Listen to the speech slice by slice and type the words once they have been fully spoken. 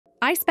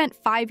I spent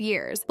 5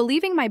 years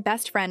believing my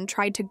best friend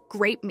tried to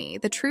grape me.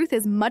 The truth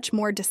is much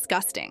more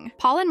disgusting.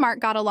 Paul and Mark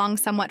got along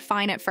somewhat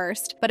fine at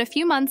first, but a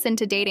few months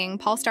into dating,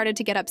 Paul started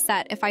to get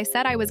upset if I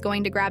said I was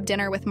going to grab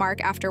dinner with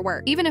Mark after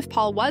work, even if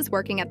Paul was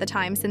working at the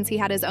time since he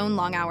had his own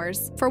long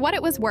hours. For what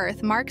it was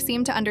worth, Mark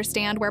seemed to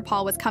understand where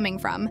Paul was coming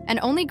from and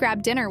only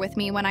grabbed dinner with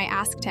me when I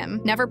asked him,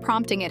 never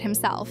prompting it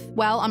himself.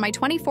 Well, on my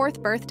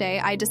 24th birthday,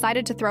 I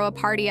decided to throw a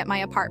party at my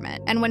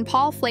apartment, and when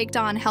Paul flaked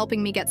on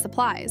helping me get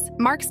supplies,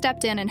 Mark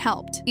stepped in and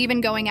helped, even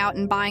going out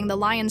and buying the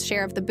lion's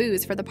share of the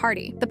booze for the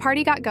party. The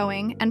party got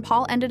going, and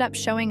Paul ended up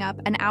showing up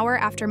an hour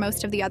after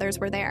most of the others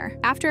were there.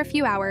 After a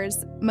few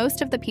hours,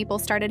 most of the people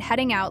started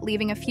heading out,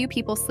 leaving a few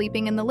people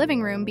sleeping in the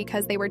living room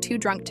because they were too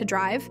drunk to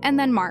drive, and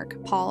then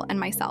Mark, Paul, and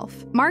myself.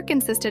 Mark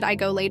insisted I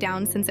go lay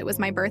down since it was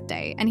my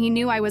birthday, and he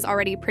knew I was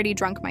already pretty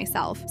drunk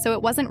myself, so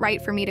it wasn't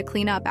right for me to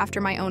clean up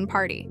after my own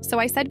party. So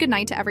I said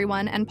goodnight to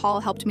everyone, and Paul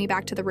helped me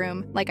back to the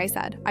room. Like I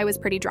said, I was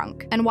pretty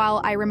drunk. And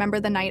while I remember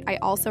the night, I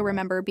also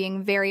remember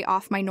being very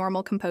off my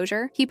normal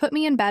composure. He put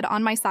me in bed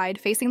on my side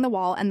facing the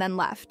wall and then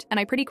left, and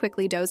I pretty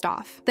quickly dozed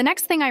off. The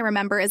next thing I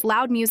remember is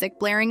loud music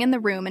blaring in the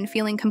room and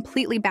feeling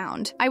completely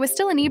bound. I was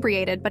still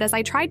inebriated, but as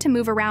I tried to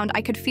move around,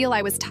 I could feel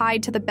I was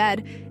tied to the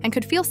bed and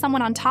could feel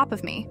someone on top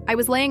of me. I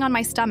was laying on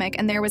my stomach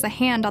and there was a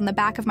hand on the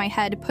back of my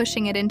head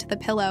pushing it into the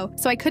pillow,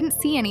 so I couldn't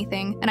see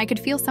anything, and I could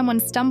feel someone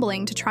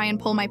stumbling to try and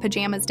pull my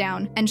pajamas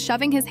down and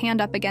shoving his hand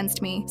up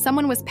against me.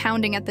 Someone was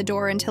pounding at the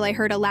door until I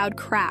heard a loud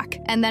crack,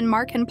 and then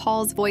Mark and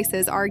Paul's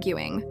voices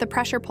arguing. The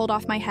pressure pulled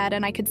off my head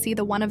and I could see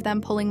the one of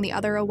them pulling the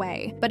other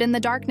away. But in the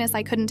darkness,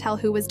 I couldn't tell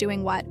who was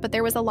doing what, but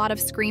there was a lot of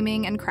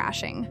screaming and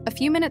crashing. A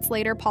few minutes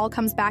later, Paul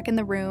comes back in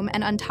the room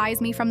and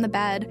unties me from the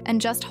bed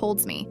and just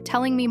holds me,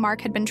 telling me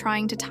Mark had been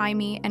trying to tie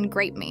me and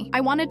grape me.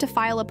 I wanted to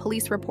file a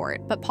police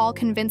report, but Paul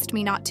convinced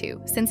me not to,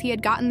 since he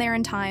had gotten there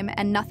in time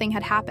and nothing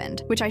had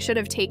happened, which I should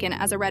have taken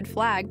as a red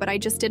flag, but I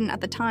just didn't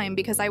at the time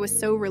because I was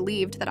so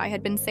relieved that I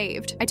had been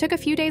saved. I took a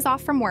few days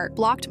off from work,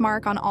 blocked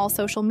Mark on all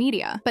social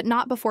media, but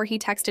not before he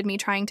texted me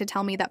trying to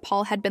tell me that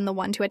Paul had been the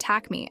one to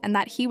attack me and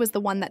that he was the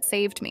one that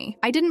saved me.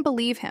 I didn't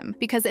believe him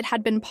because it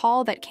had been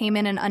Paul that came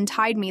in and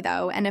untied me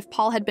though, and if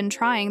Paul had been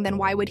trying, then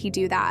why would he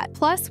do that?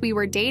 Plus, we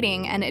were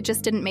dating and it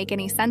just didn't make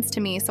any sense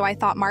to me, so I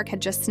thought Mark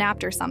had just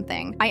snapped or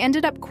something. I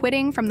ended up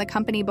quitting from the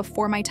company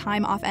before my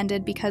time off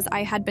ended because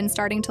I had been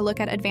starting to look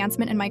at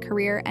advancement in my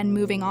career and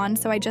moving on,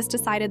 so I just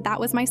decided that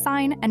was my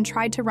sign and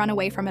tried to run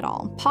away from it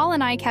all. Paul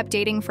and I kept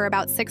dating for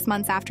about 6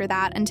 months after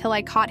that until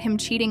I caught him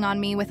cheating on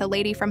me with a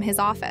lady from his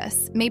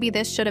office. Maybe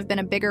this should have been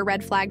a bigger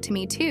red flag to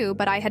me too,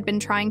 but I had been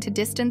trying to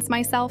distance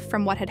myself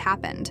from what had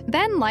happened.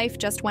 Then life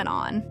just went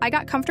on. I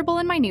got comfortable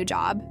in my new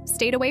job,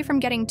 stayed away from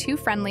getting too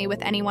friendly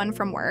with anyone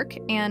from work,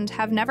 and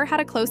have never had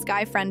a close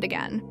guy friend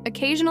again.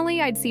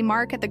 Occasionally, I'd see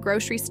Mark at the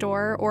grocery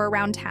store or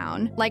around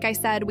town. Like I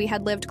said, we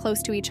had lived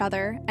close to each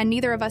other, and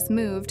neither of us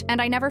moved,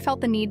 and I never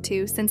felt the need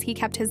to since he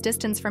kept his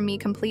distance from me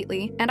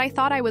completely, and I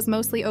thought I was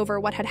mostly over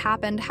what had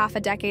happened half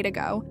a decade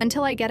ago,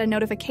 until I get a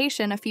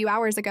notification a few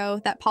hours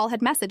ago that Paul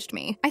had messaged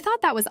me. I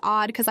thought that was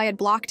odd because I had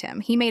blocked him.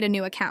 He made a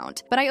new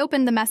account, but I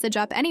opened the message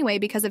up anyway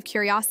because of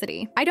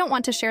curiosity. I don't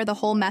want to share the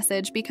whole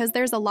message because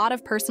there's a lot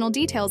of personal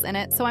details in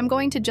it, so I'm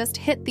going to just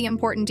hit the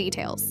important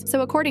details.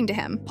 So according to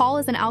him, Paul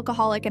is an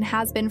alcoholic and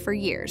has been for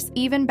years.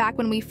 Even back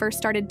when we first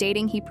started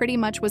dating, he pretty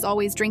much was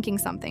always drinking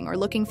something or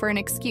looking for an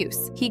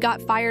excuse. He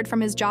got fired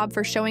from his job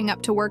for showing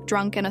up to work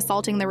drunk and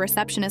assaulting the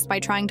receptionist by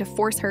trying to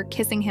force her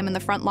kissing him in the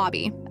front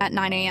lobby at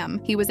 9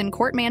 a.m. He was in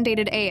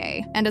court-mandated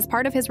AA, and as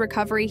part of his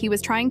recovery, he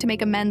was trying to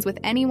make amends with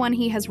anyone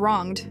he has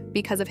wronged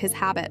because of his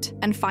habit.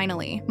 And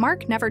finally,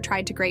 Mark never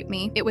tried to grape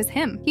me. It was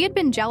him. He had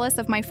been jealous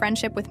of my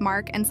friendship with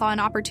Mark and saw an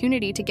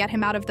opportunity to get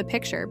him out of the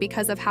picture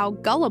because of how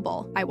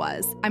gullible I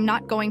was. I'm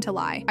not going to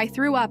lie. I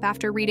threw up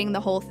after reading the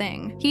whole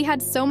thing. He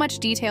had so much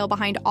detail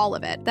behind all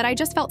of it that I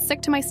just felt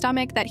sick to my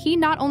stomach that he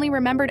not only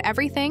remembered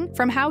everything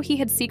from how he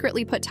had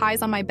secretly put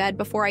ties on my bed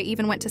before I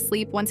even went to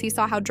sleep once he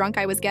saw how drunk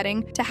I was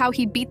getting, to how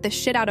he beat the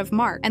shit out of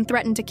Mark and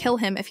threatened to kill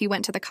him if he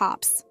went to the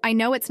cops. I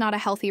know it's not a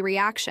healthy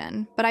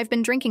reaction, but I've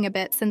been drinking a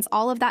bit since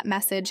all of that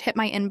message hit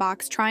my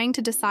inbox trying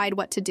to decide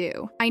what to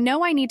do. I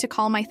know I need to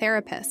call my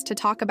therapist to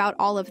talk about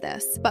all of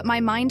this, but my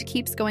mind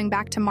keeps going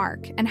back to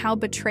Mark and how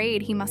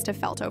betrayed he must have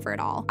felt over it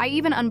all. I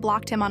even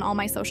unblocked him on all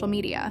my social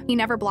media. He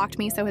never blocked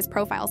me, so his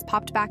profiles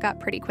popped back up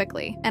pretty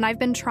quickly, and I've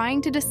been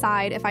trying to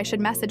decide if I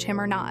should message him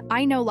or not.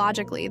 I know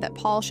logically that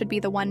Paul should be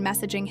the one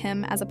messaging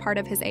him as a part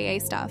of his AA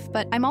stuff,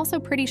 but I'm also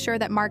pretty sure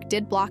that Mark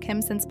did block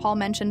him since Paul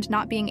mentioned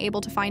not being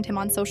able to find him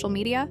on social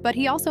media, but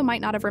he also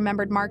might not have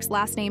remembered Mark's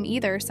last name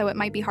either, so it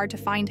might be hard to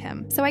find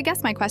him. So I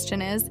guess my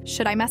question is,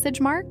 should I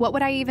message Mark? What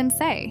would I even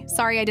say?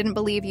 Sorry I didn't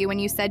believe you when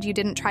you said you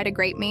didn't try to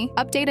grape me.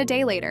 Update a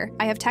day later.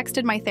 I have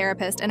texted my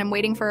therapist and I'm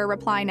waiting for a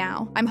reply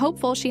now. I'm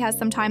hopeful she has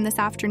some time this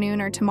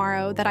afternoon or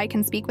tomorrow that I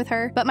can speak with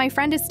her, but my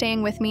friend is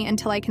staying with me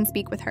until I can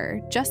speak with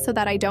her, just so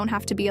that I don't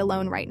have to be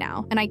alone right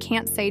now, and I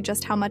can't say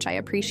just how much I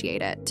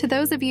appreciate it. To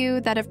those of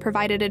you that have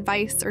provided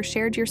advice or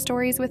shared your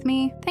stories with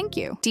me, thank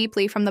you.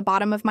 Deeply from the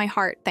bottom of my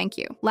heart, thank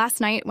you.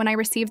 Last night, when I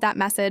received that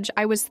message,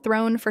 I was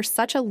thrown for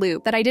such a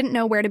loop that I didn't didn't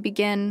know where to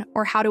begin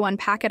or how to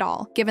unpack it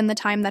all, given the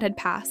time that had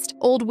passed.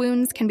 Old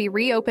wounds can be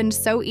reopened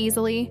so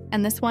easily,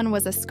 and this one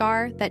was a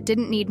scar that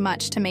didn't need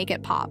much to make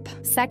it pop.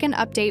 Second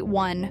update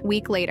 1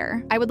 week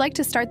later. I would like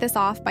to start this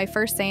off by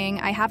first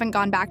saying I haven't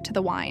gone back to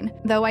the wine,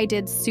 though I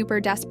did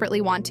super desperately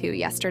want to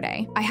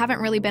yesterday. I haven't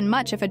really been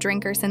much of a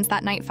drinker since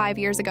that night 5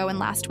 years ago and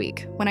last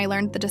week, when I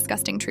learned the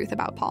disgusting truth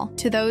about Paul.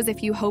 To those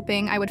of you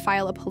hoping I would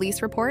file a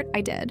police report,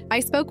 I did. I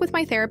spoke with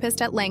my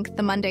therapist at length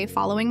the Monday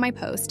following my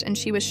post, and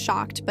she was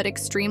shocked but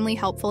extremely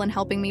helpful in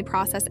helping me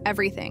process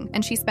everything,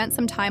 and she spent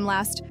some time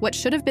last, what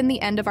should have been the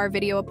end of our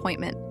video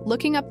appointment,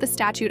 looking up the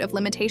statute of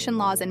limitation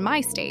laws in my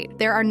state.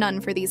 There are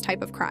none for these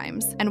type of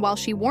crimes. And while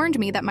she warned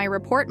me that my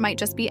report might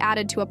just be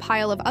added to a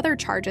pile of other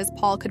charges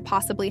Paul could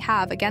possibly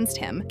have against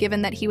him,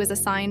 given that he was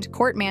assigned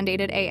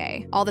court-mandated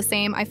AA. All the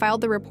same, I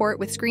filed the report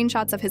with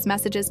screenshots of his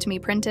messages to me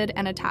printed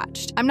and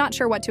attached. I'm not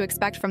sure what to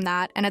expect from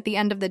that, and at the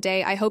end of the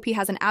day, I hope he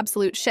has an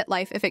absolute shit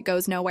life if it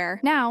goes nowhere.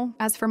 Now,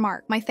 as for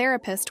Mark, my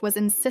therapist was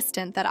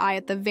insistent that I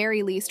at the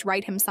very least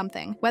write him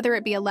something, whether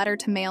it be a letter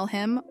to mail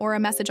him or a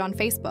message on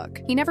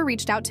Facebook. He never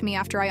reached out to me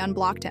after I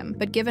unblocked him,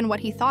 but given what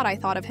he thought I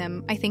thought of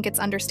him, I think it's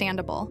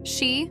understandable.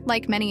 She,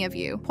 like many of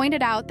you,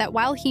 pointed out that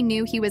while he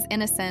knew he was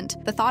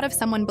innocent, the thought of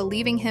someone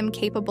believing him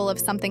capable of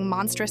something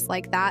monstrous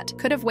like that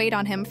could have weighed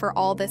on him for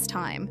all this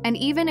time. And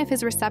even if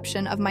his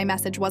reception of my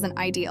message wasn't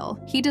ideal,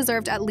 he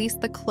deserved at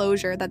least the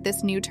closure that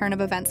this new turn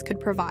of events could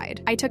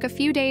provide. I took a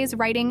few days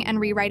writing and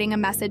rewriting a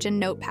message in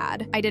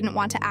Notepad. I didn't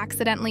want to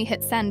accidentally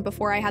hit send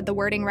before I had the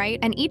wording right,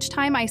 and each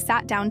time I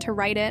sat down to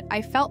write it,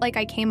 I felt like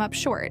I came up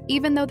short,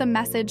 even though the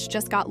message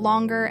just got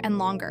longer and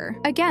longer.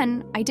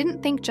 Again, I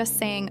didn't think just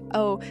saying,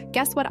 "Oh,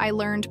 guess what I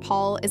learned,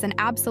 Paul is an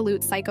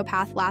absolute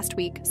psychopath last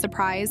week,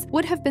 surprise,"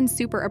 would have been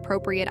super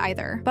appropriate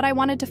either, but I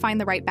wanted to find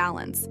the right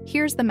balance.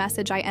 Here's the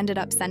message I ended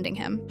up sending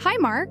him. "Hi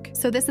Mark,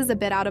 so this is a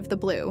bit out of the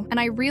blue, and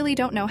I really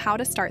don't know how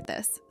to start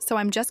this, so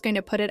I'm just going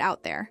to put it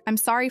out there. I'm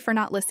sorry for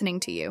not listening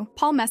to you.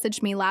 Paul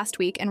messaged me last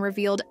week and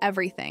revealed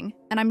everything,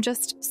 and I'm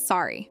just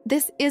sorry.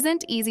 This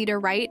isn't easy to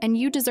write, and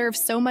you deserve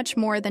so much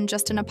more than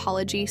just an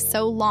apology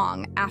so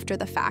long after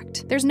the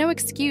fact. There's no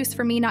excuse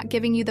for me not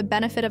giving you the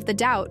benefit of the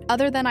doubt,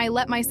 other than I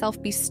let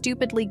myself be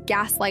stupidly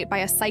gaslight by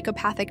a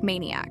psychopathic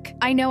maniac.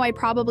 I know I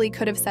probably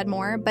could have said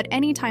more, but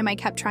anytime I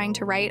kept trying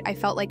to write, I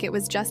felt like it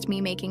was just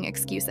me making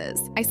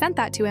excuses." I sent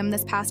that to him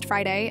this past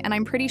Friday, and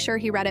I'm pretty sure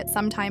he read it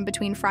sometime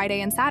between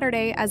Friday and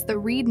Saturday, as the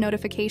read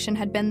notification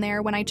had been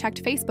there when I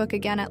checked Facebook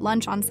again at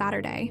lunch on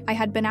Saturday. I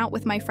had been out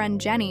with my friend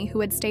Jenny,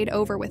 who had stayed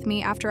over with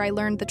me after I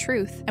learned the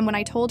truth, and when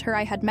I told her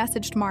I had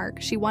messaged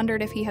Mark, she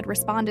wondered if he had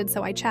responded,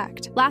 so I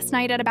checked. Last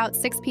night at about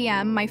 6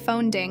 p.m., my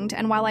phone dinged,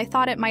 and while I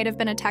thought it might have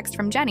been a text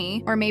from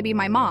Jenny, or maybe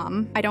my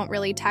mom, I don't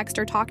really text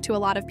or talk to a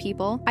lot of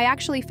people, I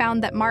actually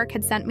found that Mark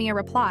had sent me a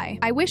reply.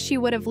 "I wish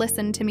you would have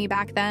listened to me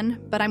back then,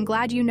 but I'm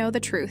glad you know the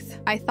truth."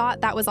 I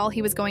thought that was all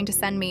he was going to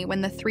send me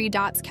when the 3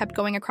 dots kept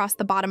going across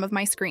the bottom of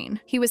my screen.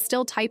 He was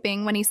still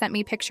typing when he sent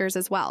me pictures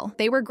as well.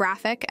 They were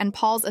graphic, and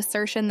Paul's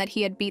assertion that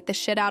he had beat the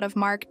shit out of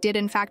Mark did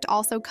in fact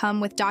also come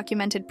with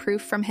documented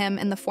proof from him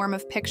in the form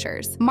of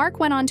pictures. Mark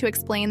went on to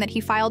explain that he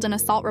filed an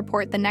assault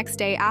report the next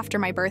day after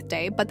my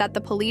birthday, but that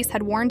the police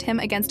had warned him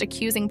against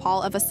accusing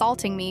Paul of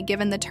assaulting me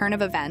given the turn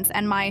of events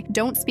and my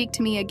 "don't speak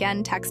to me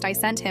again" text I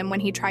sent him when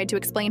he tried to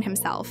explain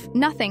himself.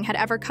 Nothing had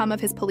ever come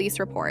of his police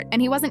report,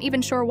 and he wasn't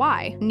even sure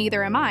why.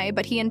 Neither am I,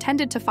 but he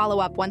intended to follow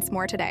up once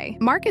more today.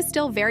 Mark is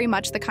still very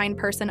much the kind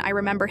person I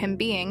remember him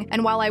being,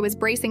 and while I was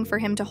bracing for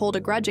him to hold a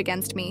grudge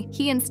against me,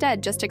 he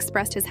instead just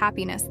expressed his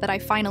happiness that I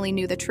finally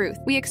knew the truth.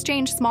 We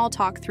exchanged small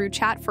talk through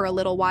chat for a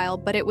little while,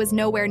 but it was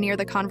nowhere near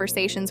the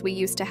conversations we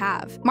used to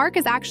have. Mark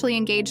is actually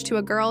engaged to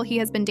a girl he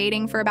has been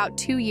dating for about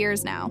 2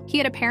 years now. He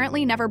had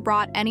apparently never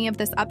brought any of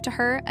this up to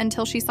her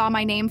until she saw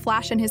my name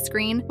flash in his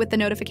screen with the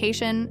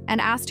notification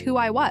and asked who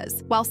I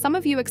was. While some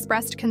of you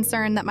expressed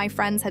concern that my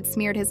friends had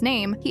smeared his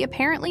name, he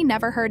apparently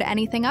never heard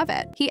anything of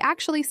it. He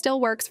actually still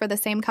works for the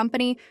same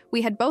company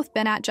we had both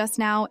been at just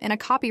now in a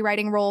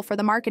copywriting role for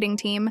the marketing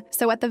team,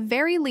 so at the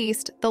very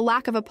least, the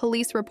lack of a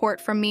police report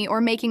from me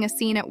or making a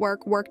scene at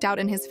work worked out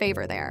in his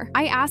favor there.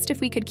 I asked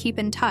if we could keep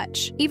in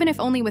touch, even if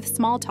only with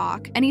small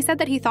talk, and he said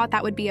that he thought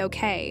that would be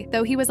okay,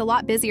 though he was a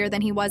lot busier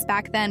than he was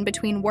back then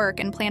between work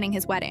and planning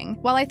his wedding.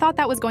 While I thought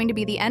that was going to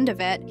be the end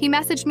of it, he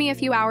messaged me a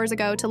few hours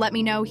ago to let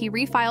me know he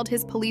refiled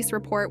his police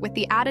report with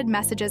the added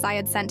messages I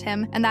had sent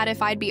him, and that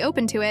if I'd be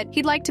open to it,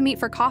 he'd like to meet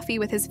for coffee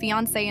with his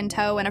fiancée in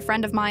tow and a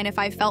friend of mine if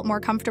I felt more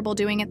comfortable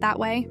doing it that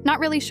way. Not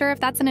really sure if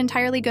that's an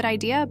entirely good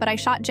idea, but I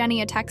shot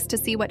Jenny a text to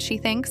see what she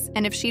thinks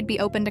and if she'd be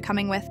open to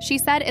coming with. She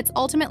said it's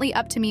ultimately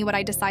up to me what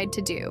I decide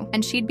to do,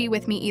 and she'd be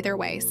with me either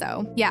way,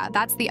 so yeah,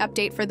 that's the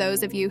update for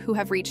those of you who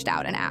have reached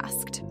out and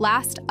asked.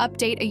 Last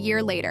update a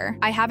year later.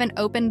 I haven't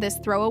opened this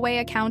throwaway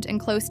account in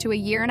close to a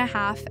year and a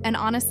half, and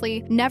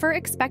honestly, never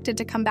expected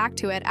to come back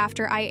to it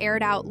after I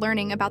aired out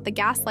learning about the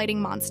gaslighting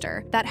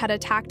monster that had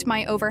attacked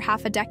my over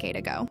half a decade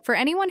ago. For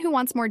anyone who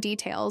wants more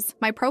details,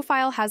 my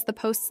profile has the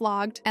posts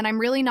logged, and I'm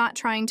really not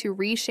trying to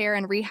reshare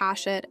and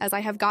rehash it as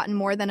I have gotten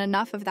more than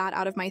enough of that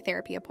out of my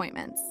therapy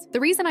appointments. The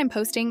reason I'm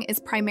posting is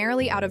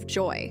primarily out of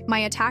joy. My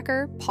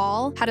attacker,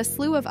 Paul, had a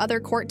slew of other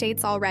court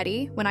dates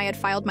already when I had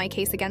filed my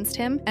case against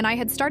him, and I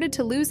had started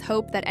to lose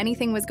hope that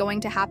anything was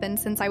going to happen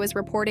since I was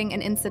reporting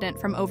an incident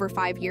from over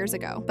 5 years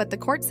ago. But the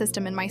court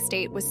system in my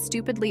state was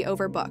stupidly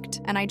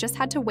overbooked, and I just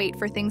had to wait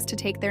for things to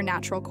take their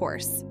natural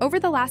course. Over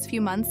the last few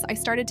months, I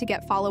started to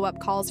get follow-up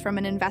calls from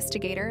an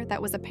investigator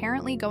that was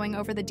apparently going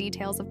over the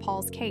details of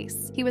Paul's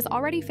case. He was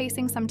already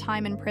facing some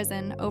time in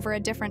prison over a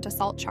different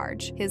assault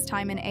charge. His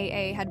time in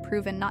AA had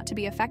proven not to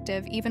be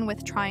effective even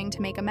with trying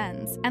to make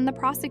amends, and the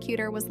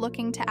prosecutor was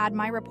looking to add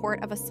my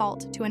report of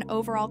assault to an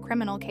overall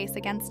criminal case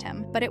against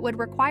him, but it would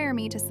require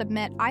me to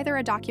submit either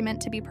a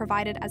document to be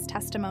provided as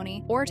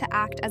testimony or to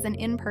act as an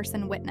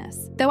in-person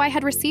witness. Though I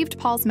had received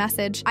Paul's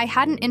message, I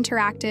hadn't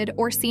interacted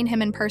or seen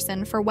him in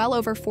person for well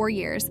over 4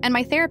 years, and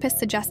my therapist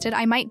suggested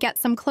I might get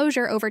some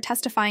closure over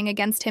testifying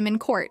against him in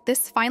court.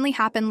 This finally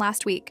happened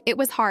last week. It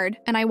was hard,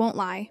 and I won't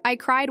lie. I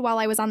cried while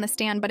I was on the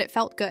stand, but it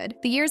felt good.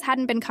 The years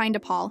hadn't been kind to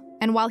Paul,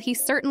 and while he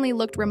certainly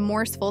looked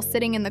remorseful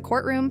sitting in the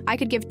courtroom, I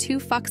could give 2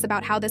 fucks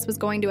about how this was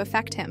going to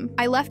affect him.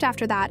 I left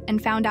after that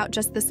and found out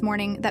just this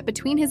morning that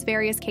between his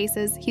various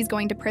cases, he's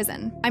going to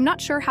prison. I'm not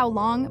sure how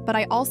long, but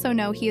I also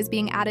know he is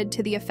being added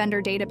to the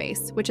offender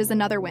database, which is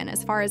another win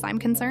as far as I'm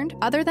concerned.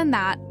 Other than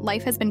that,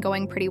 life has been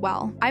going pretty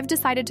well. I've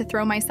decided to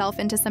throw myself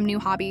into some new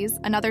hobbies,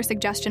 another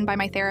suggestion by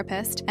my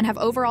therapist, and have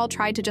overall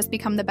tried to just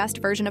become the best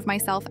version of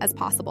myself as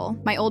possible.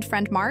 My old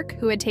friend Mark,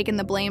 who had taken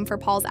the blame for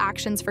Paul's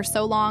actions for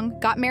so long,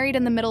 got married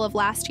in the middle of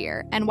last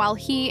year, and while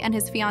he and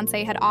his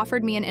fiancée had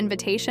offered me an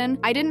invitation,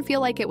 I didn't feel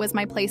like it was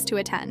my place to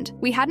attend.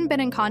 We hadn't been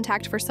in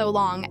contact for so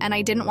long, and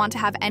I didn't want to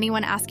have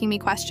anyone asking me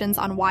questions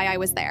on why I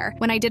was there,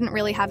 when I didn't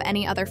really have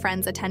any other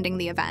friends attending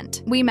the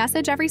event. We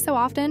message every so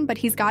often, but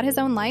he's got his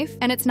own life,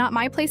 and it's not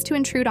my place to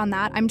intrude on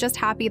that. I'm just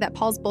happy that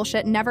Paul's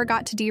bullshit never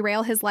got to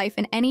derail his life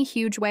in any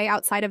huge way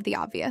outside of the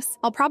obvious.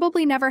 I'll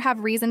probably never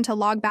have reason to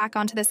log back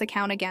onto this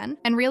account again,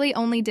 and really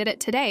only did it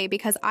today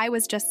because I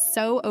was just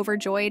so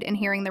overjoyed in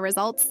hearing the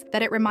results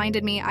that it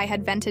reminded me I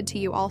had vented to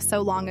you all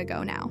so long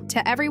ago now.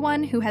 To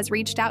everyone who has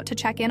reached out to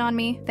check in on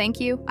me, thank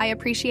you. I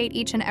appreciate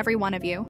each and every one of you.